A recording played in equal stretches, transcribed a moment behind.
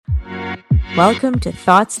Welcome to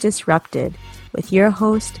Thoughts Disrupted with your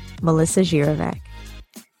host, Melissa Girovec.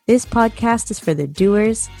 This podcast is for the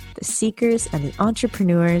doers, the seekers, and the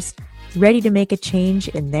entrepreneurs ready to make a change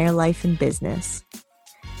in their life and business.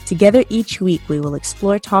 Together each week, we will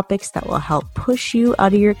explore topics that will help push you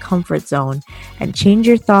out of your comfort zone and change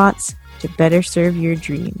your thoughts to better serve your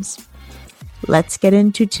dreams. Let's get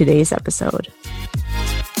into today's episode.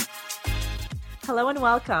 Hello and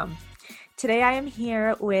welcome. Today I am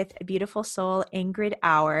here with a beautiful soul, Ingrid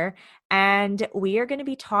Auer, and we are going to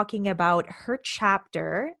be talking about her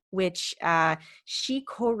chapter, which she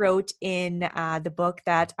co-wrote in the book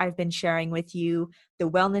that I've been sharing with you, The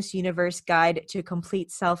Wellness Universe Guide to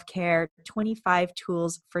Complete Self-Care, 25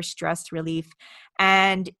 Tools for Stress Relief.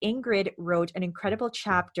 And Ingrid wrote an incredible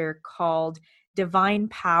chapter called Divine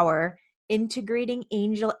Power, Integrating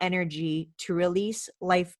Angel Energy to Release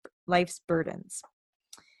Life's Burdens.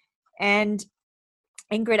 And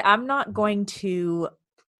Ingrid, I'm not going to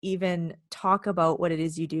even talk about what it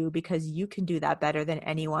is you do because you can do that better than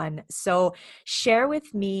anyone. So share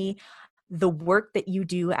with me the work that you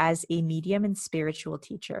do as a medium and spiritual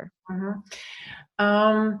teacher.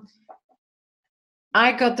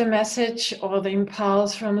 I got the message or the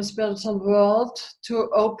impulse from the spiritual world to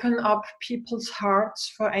open up people's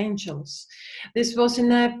hearts for angels. This was in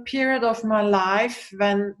a period of my life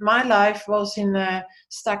when my life was in a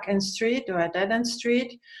stuck-end street or a dead-end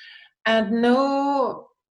street, and no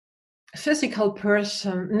physical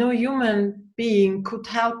person, no human being could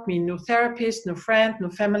help me, no therapist, no friend, no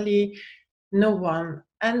family, no one.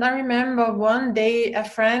 And I remember one day a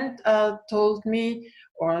friend told me,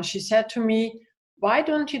 or she said to me, why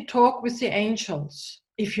don't you talk with the angels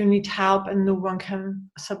if you need help and no one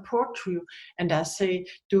can support you? And I say,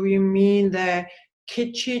 do you mean the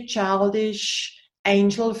kitschy, childish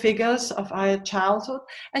angel figures of our childhood?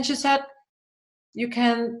 And she said, you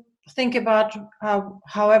can think about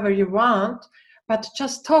however you want, but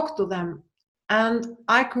just talk to them. And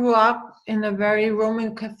I grew up in a very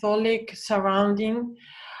Roman Catholic surrounding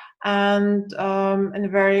and in a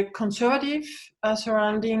very conservative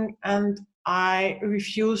surrounding, and I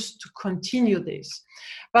refused to continue this.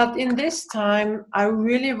 But in this time, I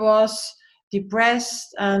really was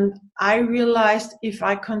depressed, and I realized if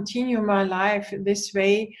I continue my life this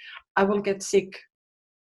way, I will get sick,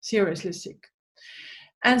 seriously sick.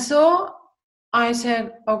 And so I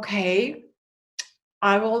said, okay,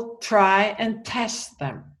 I will try and test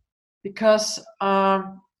them, because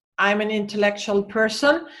I'm an intellectual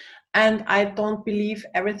person and I don't believe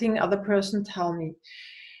everything other person tell me.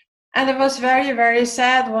 And I was very, very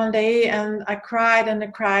sad one day, and I cried and I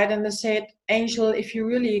cried, and I said, Angel, if you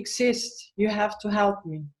really exist, you have to help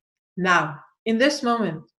me. Now, in this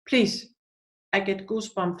moment, please. I get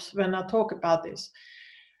goosebumps when I talk about this.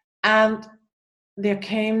 And there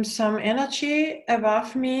came some energy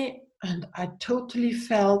above me, and I totally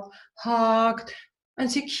felt hugged and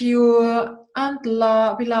secure and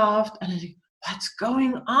beloved. And I think, what's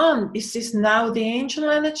going on? Is this now the angel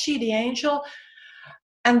energy, the angel?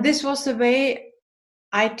 And this was the way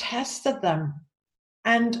I tested them.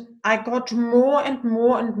 And I got more and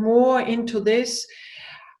more and more into this.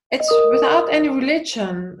 It's without any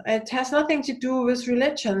religion. It has nothing to do with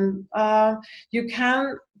religion. You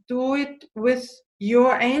can do it with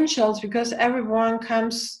your angels, because everyone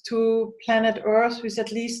comes to planet Earth with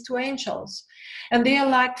at least 2 angels. And they are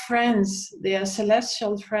like friends. They are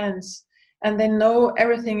celestial friends. And they know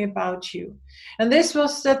everything about you. And this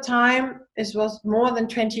was the time, it was more than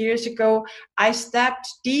 20 years ago, I stepped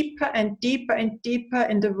deeper and deeper and deeper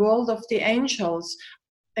in the world of the angels,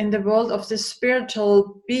 in the world of the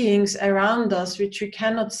spiritual beings around us, which we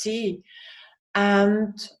cannot see.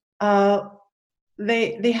 And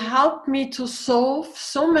they helped me to solve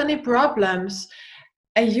so many problems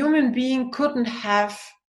a human being couldn't have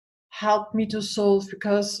helped me to solve,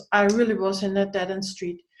 because I really was in a dead-end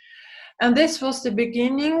street. And this was the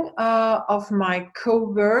beginning of my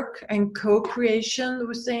co-work and co-creation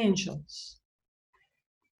with the angels.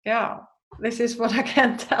 Yeah, this is what I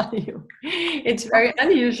can tell you. It's very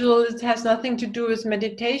unusual. It has nothing to do with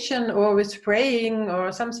meditation or with praying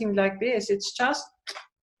or something like this. It's just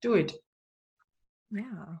do it.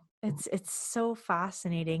 Yeah, it's so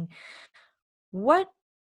fascinating.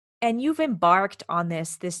 And you've embarked on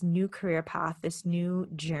this new career path, this new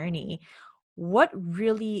journey. What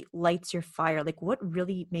really lights your fire? Like, what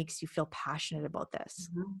really makes you feel passionate about this?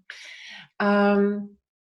 The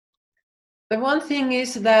one thing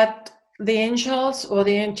is that the angels or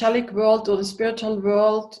the angelic world or the spiritual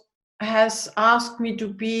world has asked me to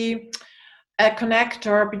be a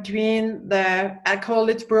connector between I call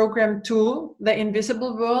it program 2, the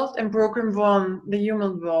invisible world, and program 1, the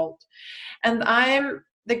human world. And I'm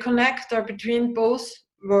the connector between both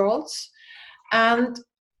worlds. And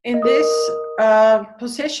in this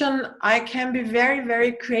position, I can be very,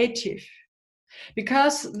 very creative,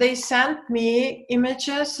 because they sent me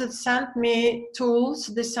images, they sent me tools,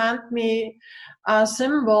 they sent me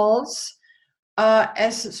symbols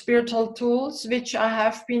as spiritual tools, which I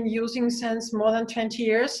have been using since more than 20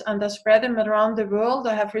 years, and I spread them around the world.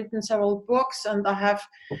 I have written several books, and I have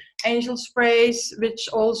angel sprays, which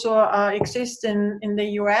also exist in the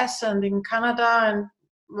US and in Canada and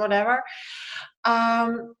whatever.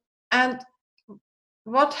 And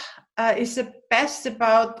what is the best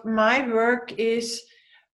about my work is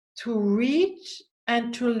to read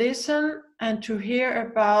and to listen and to hear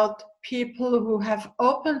about people who have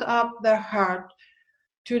opened up their heart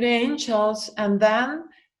to the angels, and then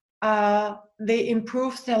they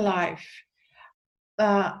improve their life.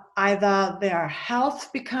 Either their health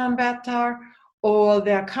become better, or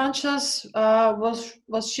their conscious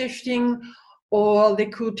was shifting, or they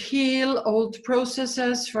could heal old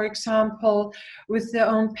processes, for example, with their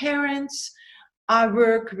own parents. I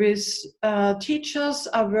work with teachers,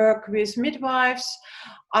 I work with midwives,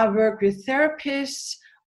 I work with therapists,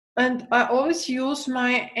 and I always use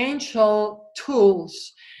my angel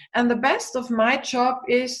tools. And the best of my job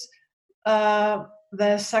is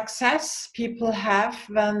the success people have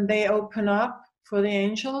when they open up for the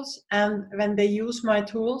angels and when they use my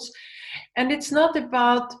tools. And it's not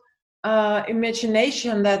about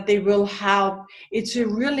imagination that they will help. It's a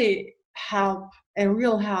really help, a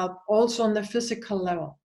real help, also on the physical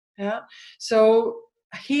level. Yeah. So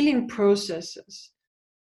healing processes,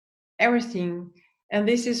 everything. And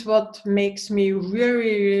this is what makes me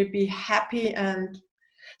really, really be happy. And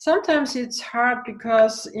sometimes it's hard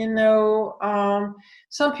because,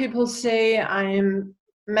 some people say I am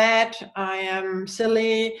mad, I am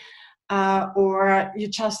silly, or you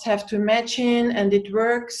just have to imagine and it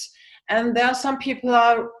works. And there are some people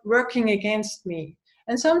are working against me.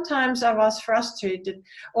 And sometimes I was frustrated.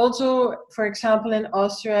 Also, for example, in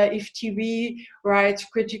Austria, if TV writes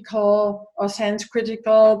critical or sends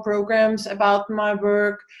critical programs about my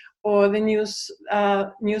work, or the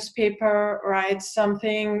newspaper writes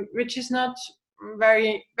something which is not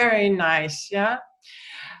very, very nice, yeah.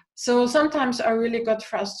 So sometimes I really got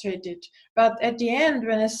frustrated. But at the end,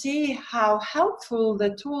 when I see how helpful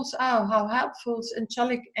the tools are, how helpful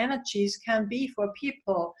angelic energies can be for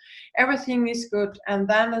people, everything is good. And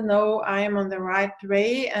then I know I am on the right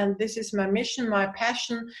way, and this is my mission, my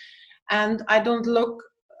passion. And I don't look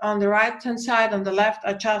on the right-hand side, on the left,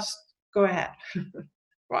 I just go ahead.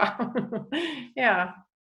 Wow. Yeah.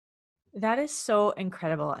 That is so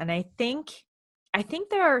incredible. And I think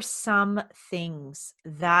there are some things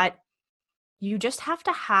that you just have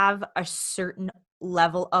to have a certain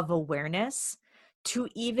level of awareness to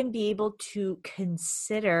even be able to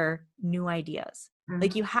consider new ideas. Mm-hmm.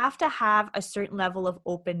 Like, you have to have a certain level of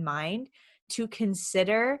open mind to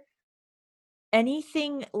consider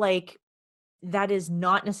anything like that is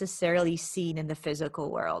not necessarily seen in the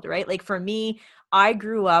physical world, right? Like, for me, I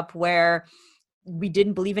grew up where we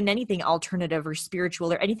didn't believe in anything alternative or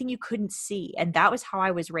spiritual or anything you couldn't see. And that was how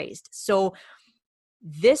I was raised. So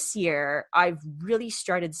this year, I've really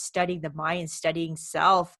started studying the mind, studying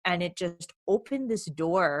self, and it just opened this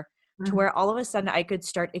door to where all of a sudden I could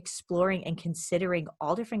start exploring and considering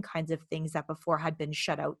all different kinds of things that before had been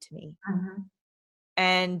shut out to me. Mm-hmm.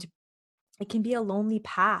 And it can be a lonely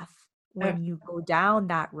path when you go down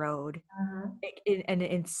that road. Mm-hmm. And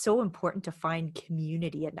it's so important to find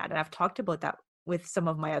community in that. And I've talked about that with some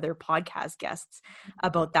of my other podcast guests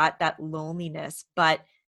about that loneliness, but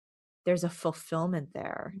there's a fulfillment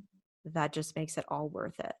there that just makes it all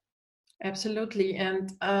worth it. Absolutely.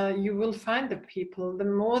 And you will find the people. The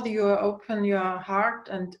more you open your heart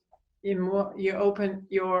and the more you open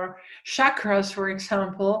your chakras, for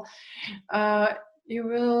example, you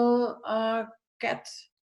will get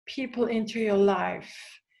people into your life.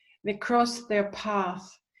 They cross their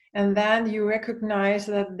path. And then you recognize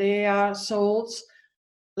that they are souls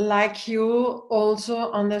like you,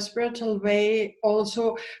 also on the spiritual way,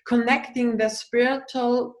 also connecting the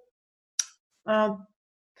spiritual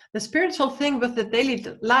thing with the daily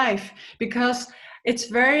life, because it's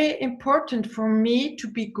very important for me to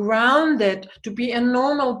be grounded, to be a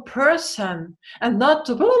normal person, and not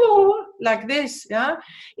to like this. Yeah,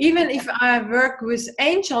 even if I work with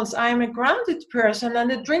angels, I'm a grounded person,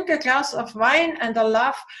 and I drink a glass of wine, and I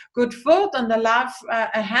love good food, and I love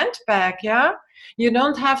a handbag. Yeah, you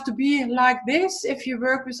don't have to be like this if you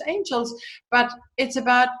work with angels, but it's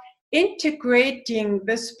about integrating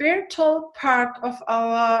the spiritual part of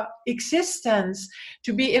our existence,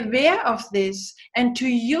 to be aware of this and to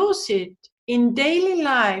use it in daily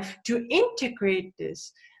life, to integrate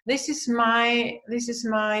this. This is my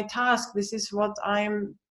task. This is what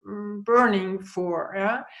I'm burning for.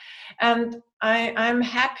 Yeah, and I'm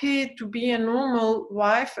happy to be a normal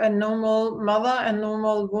wife, a normal mother, a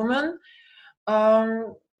normal woman,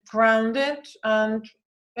 grounded, and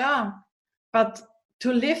yeah. But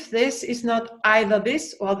to live this is not either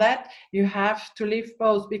this or that. You have to live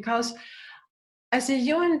both, because as a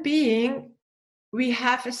human being, we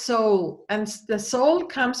have a soul, and the soul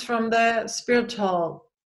comes from the spiritual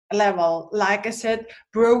level, like I said,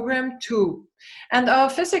 program 2, and our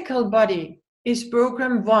physical body is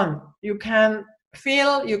program 1. You can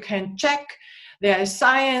feel, you can check, there is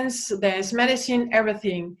science, there is medicine,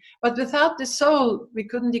 everything, but without the soul we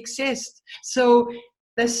couldn't exist. So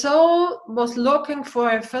the soul was looking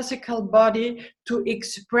for a physical body to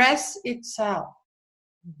express itself.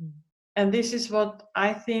 Mm-hmm. And this is what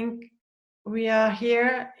I think we are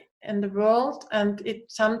here in the world, and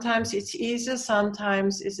sometimes it's easy,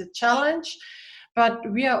 sometimes it's a challenge, but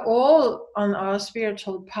we are all on our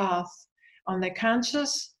spiritual path, on the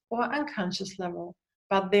conscious or unconscious level.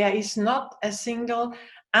 But there is not a single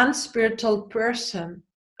unspiritual person.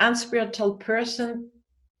 Unspiritual person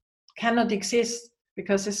cannot exist,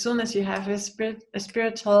 because as soon as you have a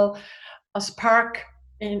spiritual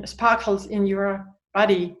sparkles in your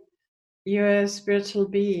body, you're a spiritual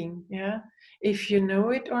being. Yeah, if you know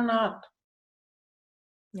it or not.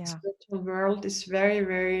 Yeah. The spiritual world is very,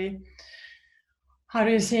 very, how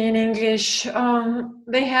do you say in English?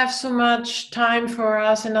 They have so much time for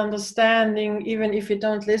us and understanding, even if you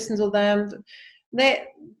don't listen to them. They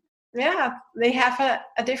have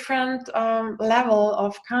a different level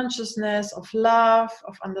of consciousness, of love,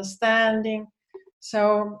 of understanding.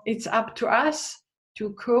 So it's up to us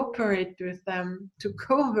to cooperate with them, to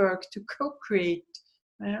co-work, to co-create.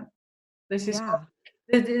 Yeah. This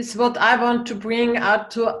is what I want to bring out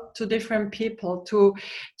to different people,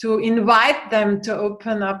 to invite them to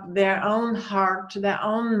open up their own heart, their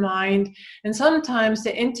own mind. And sometimes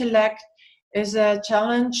the intellect is a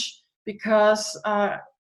challenge, because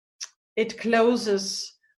it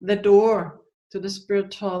closes the door to the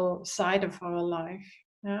spiritual side of our life.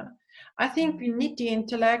 Yeah, I think we need the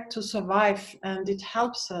intellect to survive, and it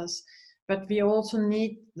helps us, but we also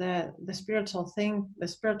need the spiritual thing, the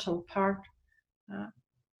spiritual part.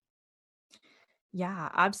 Yeah,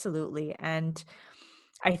 absolutely. And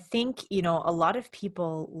I think, a lot of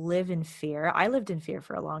people live in fear. I lived in fear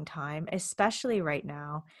for a long time, especially right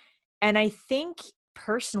now. And I think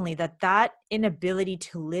personally that inability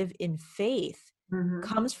to live in faith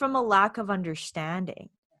comes from a lack of understanding.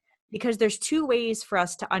 Because there's two ways for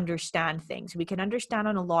us to understand things. We can understand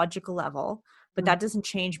on a logical level, but that doesn't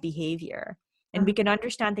change behavior. And we can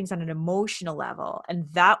understand things on an emotional level, and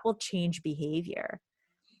that will change behavior.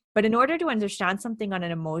 But in order to understand something on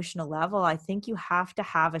an emotional level, I think you have to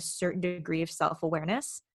have a certain degree of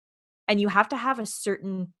self-awareness, and you have to have a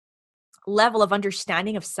certain level of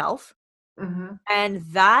understanding of self. Mm-hmm. And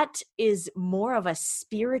that is more of a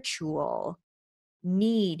spiritual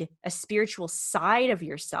need, a spiritual side of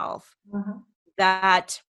yourself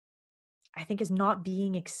that I think is not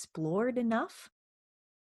being explored enough.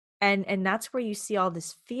 And that's where you see all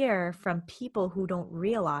this fear from people who don't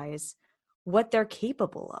realize what they're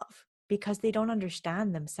capable of, because they don't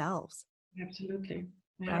understand themselves. Absolutely.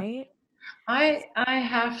 Yeah. Right? I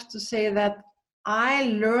have to say that I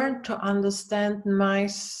learned to understand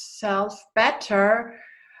myself better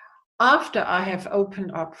after I have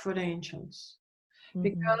opened up for the angels. Mm-hmm.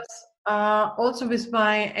 Because also with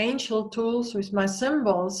my angel tools, with my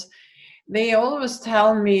symbols, they always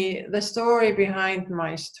tell me the story behind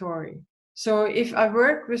my story. So if I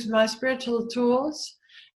work with my spiritual tools,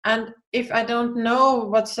 and if I don't know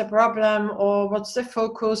what's the problem or what's the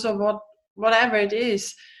focus or whatever it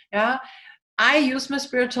is, yeah, I use my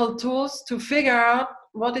spiritual tools to figure out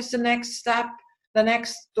what is the next step, the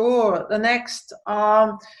next door, the next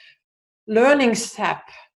learning step.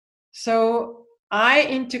 So I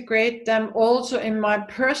integrate them also in my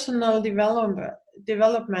personal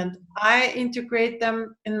development. I integrate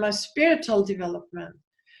them in my spiritual development.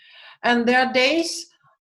 And there are days,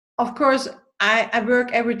 of course, I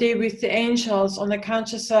work every day with the angels on a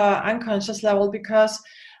conscious or unconscious level, because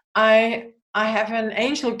I have an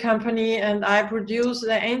angel company and I produce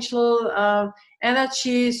the angel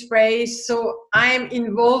energy sprays. So I'm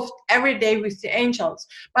involved every day with the angels.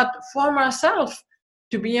 But for myself,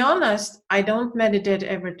 to be honest, I don't meditate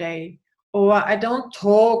every day. or I don't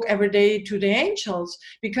talk every day to the angels,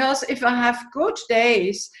 because if I have good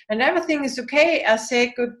days and everything is okay, I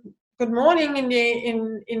say good morning in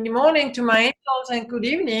the morning to my angels and good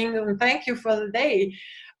evening and thank you for the day.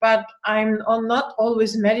 But I'm not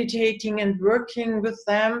always meditating and working with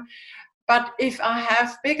them. But if I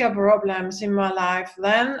have bigger problems in my life,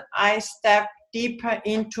 then I step deeper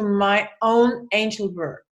into my own angel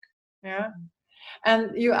work. Yeah.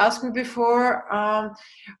 And you asked me before,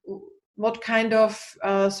 what kind of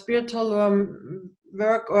spiritual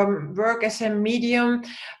work as a medium.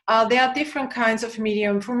 There are different kinds of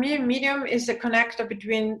medium. For me, a medium is a connector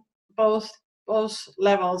between both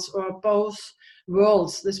levels or both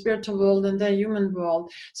worlds, the spiritual world and the human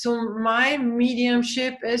world. So my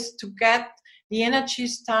mediumship is to get the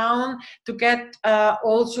energies down, to get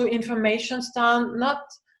also informations down, not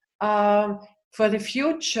for the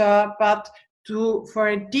future, but for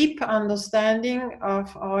a deep understanding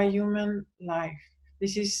of our human life.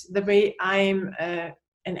 This is the way I'm an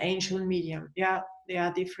angel medium. Yeah, there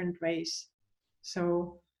are different ways.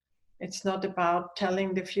 So it's not about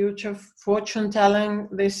telling the future, fortune telling.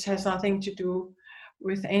 This has nothing to do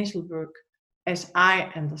with angel work, as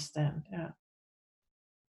I understand. Yeah.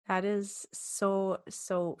 That is so,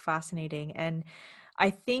 so fascinating. And I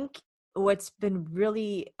think what's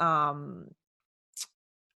really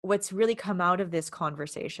come out of this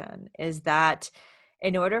conversation is that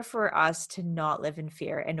in order for us to not live in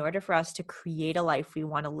fear, in order for us to create a life we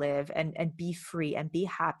want to live and be free and be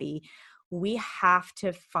happy, we have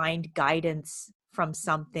to find guidance from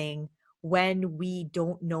something when we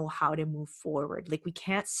don't know how to move forward. Like, we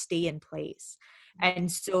can't stay in place.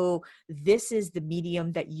 And so this is the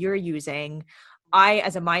medium that you're using. I,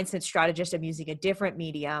 as a mindset strategist, am using a different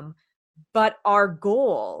medium, but our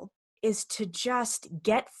goal is to just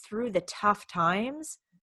get through the tough times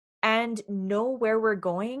and know where we're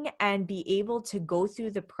going and be able to go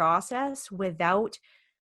through the process without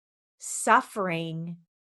suffering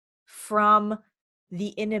from the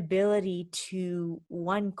inability to,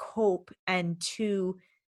 one, cope, and two,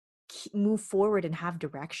 move forward and have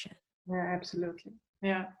direction. Yeah, absolutely.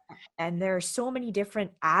 Yeah. And there are so many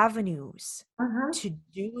different avenues to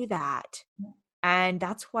do that. And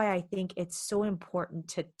that's why I think it's so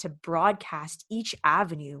important to broadcast each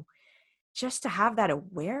avenue, just to have that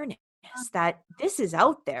awareness that this is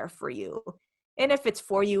out there for you. And if it's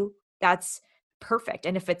for you, that's perfect.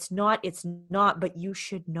 And if it's not, it's not, but you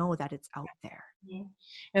should know that it's out there.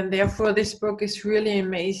 And therefore this book is really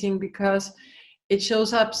amazing, because it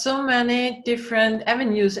shows up so many different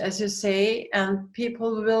avenues, as you say, and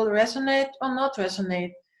people will resonate or not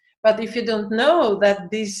resonate. But if you don't know that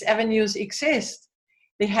these avenues exist,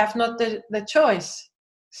 they have not the choice.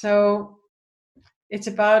 So it's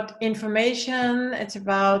about information, it's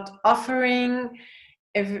about offering,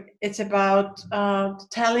 it's about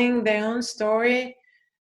telling their own story,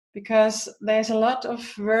 because there's a lot of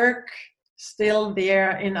work still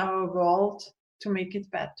there in our world to make it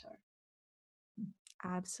better.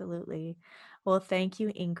 Absolutely. Well, thank you,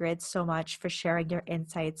 Ingrid, so much for sharing your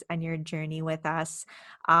insights and your journey with us.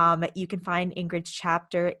 You can find Ingrid's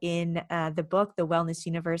chapter in the book, The Wellness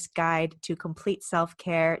Universe Guide to Complete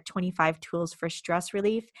Self-Care, 25 Tools for Stress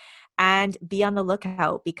Relief. And be on the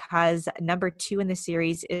lookout, because number 2 in the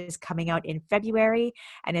series is coming out in February,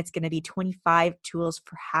 and it's going to be 25 Tools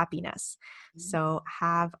for Happiness. So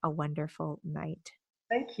have a wonderful night.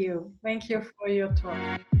 Thank you. Thank you for your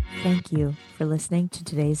talk. Thank you for listening to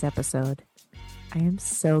today's episode. I am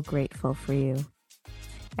so grateful for you.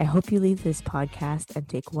 I hope you leave this podcast and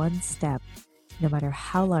take one step, no matter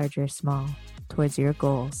how large or small, towards your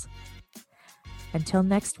goals. Until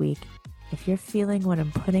next week, if you're feeling what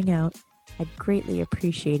I'm putting out, I'd greatly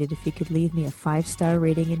appreciate it if you could leave me a 5-star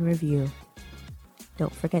rating and review.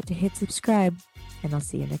 Don't forget to hit subscribe, and I'll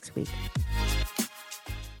see you next week.